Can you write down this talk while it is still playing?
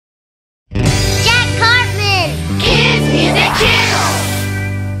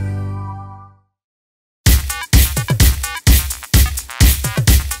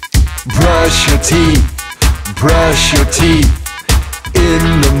Brush your teeth, brush your teeth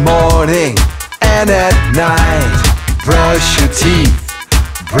in the morning and at night. Brush your teeth,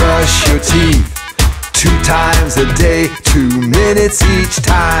 brush your teeth 2 times a day, 2 minutes each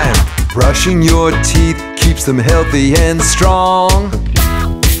time. Brushing your teeth keeps them healthy and strong,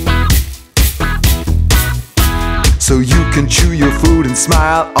 so you can chew your food and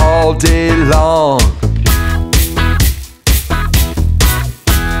smile all day long.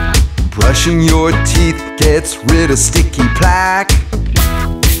 Brushing your teeth gets rid of sticky plaque.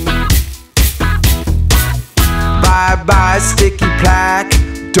 Bye-bye sticky plaque,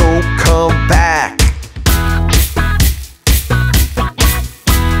 don't come back.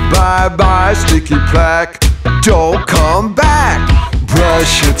 Bye-bye sticky plaque, don't come back.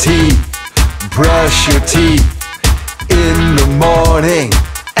 Brush your teeth, brush your teeth in the morning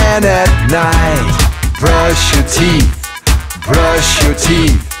and at night. Brush your teeth, brush your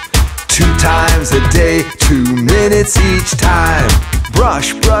teeth 2 times a day, 2 minutes each time.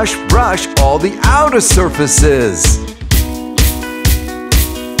 Brush, brush, brush all the outer surfaces.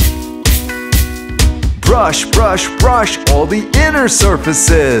 Brush, brush, brush all the inner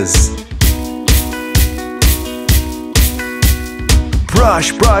surfaces.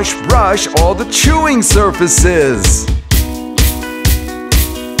 Brush, brush, brush all the chewing surfaces.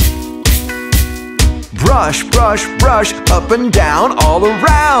 Brush, brush, brush up and down all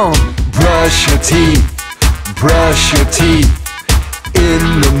around. Brush your teeth, brush your teeth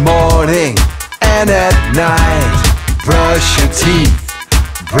in the morning and at night. Brush your teeth,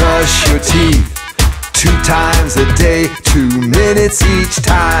 brush your teeth 2 times a day, 2 minutes each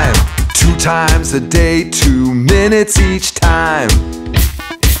time. 2 times a day, 2 minutes each time.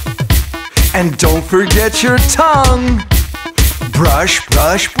 And don't forget your tongue. Brush,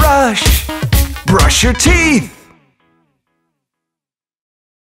 brush, brush. Brush your teeth.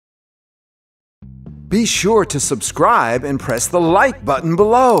 Be sure to subscribe and press the like button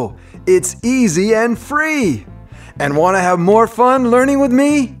below. It's easy and free. And want to have more fun learning with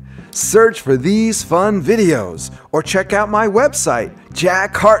me? Search for these fun videos or check out my website,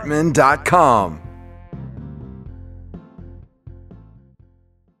 jackhartmann.com.